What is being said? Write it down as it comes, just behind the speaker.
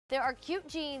There are cute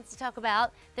jeans to talk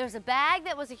about. There's a bag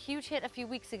that was a huge hit a few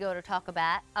weeks ago to talk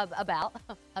about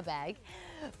a bag.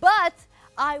 But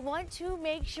I want to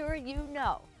make sure you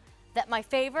know that my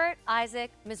favorite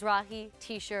Isaac Mizrahi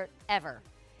t-shirt ever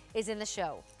is in the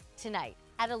show tonight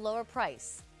at a lower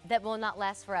price that will not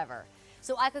last forever.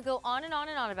 So I could go on and on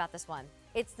and on about this one.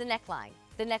 It's the neckline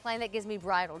that gives me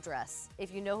bridal dress.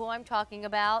 If you know who I'm talking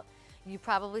about, you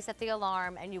probably set the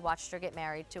alarm and you watched her get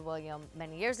married to William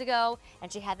many years ago,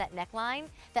 and she had that neckline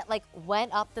that like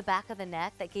went up the back of the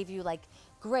neck that gave you like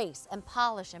grace and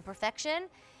polish and perfection.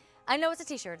 I know it's a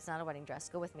t-shirt, it's not a wedding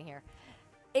dress, go with me here.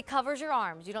 It covers your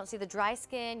arms. You don't see the dry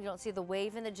skin, you don't see the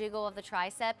wave and the jiggle of the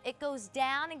tricep. It goes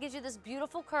down and gives you this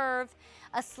beautiful curve,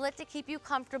 a slit to keep you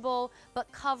comfortable,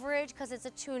 but coverage because it's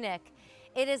a tunic.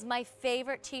 It is my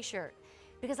favorite t-shirt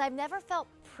because I've never felt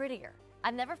prettier.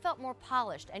 I've never felt more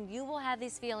polished, and you will have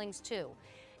these feelings too.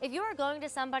 If you are going to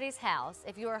somebody's house,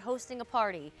 if you are hosting a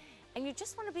party, and you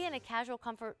just want to be in a casual,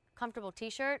 comfortable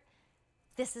t-shirt,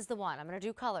 this is the one. I'm going to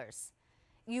do colors.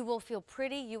 You will feel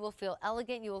pretty, you will feel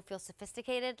elegant, you will feel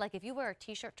sophisticated. Like if you wear a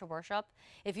t-shirt to worship,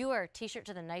 if you wear a t-shirt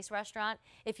to the nice restaurant,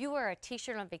 if you wear a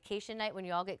t-shirt on vacation night when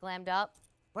you all get glammed up,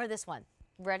 wear this one.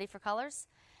 Ready for colors?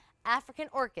 African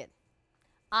Orchid.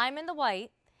 I'm in the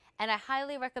white. And I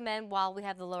highly recommend, while we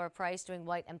have the lower price, doing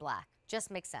white and black.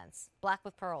 Just makes sense. Black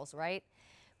with pearls, right?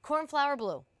 Cornflower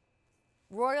blue.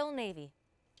 Royal navy.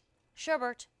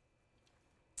 Sherbet.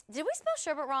 Did we spell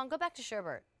sherbet wrong? Go back to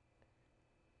sherbet.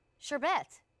 Sherbet.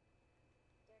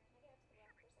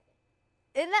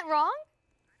 Isn't that wrong?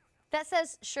 That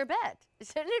says sherbet.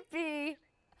 Shouldn't it be?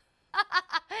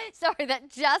 Sorry,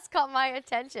 that just caught my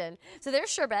attention. So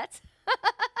there's sherbet.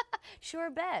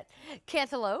 Sherbet.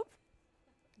 Cantaloupe.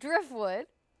 Driftwood,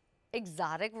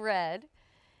 exotic red,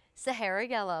 Sahara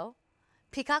yellow,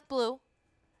 peacock blue,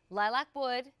 lilac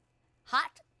wood,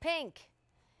 hot pink,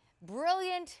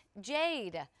 brilliant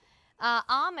jade,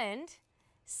 almond,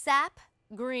 sap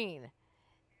green.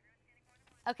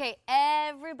 Okay,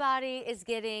 everybody is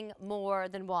getting more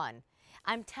than one.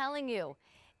 I'm telling you,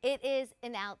 it is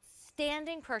an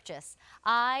outstanding purchase.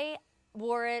 I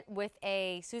wore it with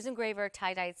a Susan Graver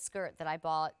tie-dyed skirt that I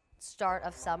bought start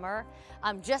of summer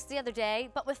just the other day,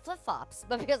 but with flip-flops.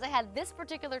 But because I had this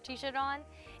particular t-shirt on,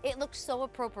 it looked so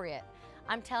appropriate.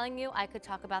 I'm telling you, I could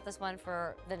talk about this one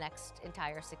for the next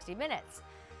entire 60 minutes.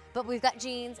 But we've got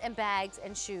jeans and bags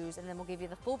and shoes, and then we'll give you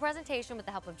the full presentation with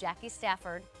the help of Jackie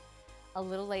Stafford a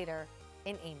little later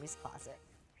in Amy's Closet.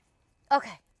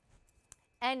 Okay,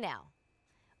 and now,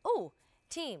 oh,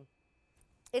 team,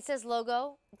 it says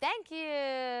logo. Thank you,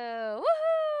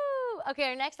 woohoo! Okay,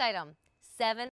 our next item, 7